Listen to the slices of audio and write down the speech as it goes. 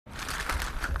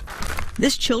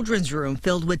This children's room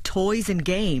filled with toys and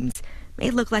games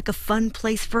may look like a fun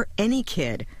place for any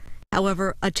kid.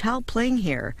 However, a child playing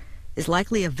here is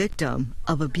likely a victim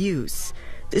of abuse.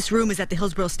 This room is at the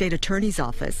Hillsborough State Attorney's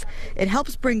Office. It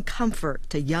helps bring comfort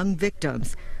to young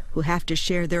victims who have to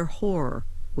share their horror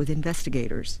with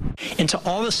investigators. And to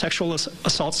all the sexual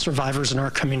assault survivors in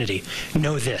our community,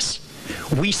 know this: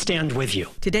 we stand with you.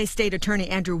 Today, State Attorney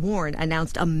Andrew Warren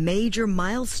announced a major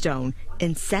milestone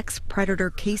in sex predator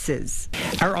cases.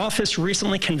 Our office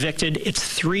recently convicted its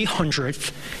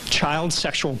 300th child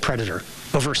sexual predator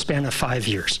over a span of 5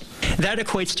 years. That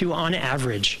equates to, on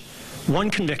average, one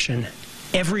conviction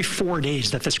every 4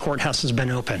 days that this courthouse has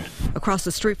been open. Across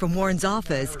the street from Warren's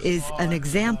office is an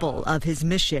example of his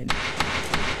mission.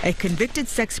 A convicted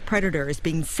sex predator is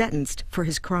being sentenced for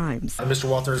his crimes. Mr.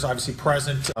 Walther is obviously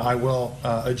present. I will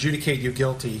adjudicate you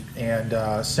guilty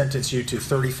and sentence you to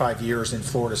 35 years in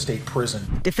Florida State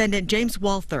Prison. Defendant James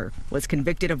Walther was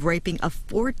convicted of raping a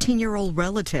 14-year-old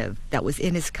relative that was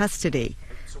in his custody.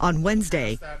 On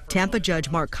Wednesday, Tampa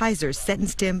Judge Mark Kaiser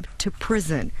sentenced him to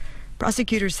prison.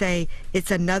 Prosecutors say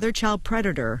it's another child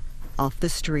predator off the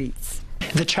streets.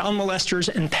 The child molesters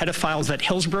and pedophiles that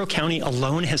Hillsborough County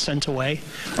alone has sent away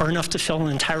are enough to fill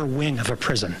an entire wing of a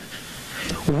prison.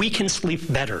 We can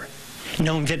sleep better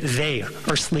knowing that they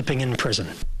are sleeping in prison.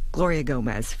 Gloria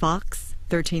Gomez, Fox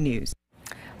 13 News.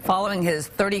 Following his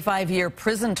 35-year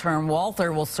prison term,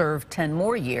 Walther will serve 10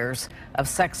 more years of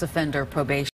sex offender probation.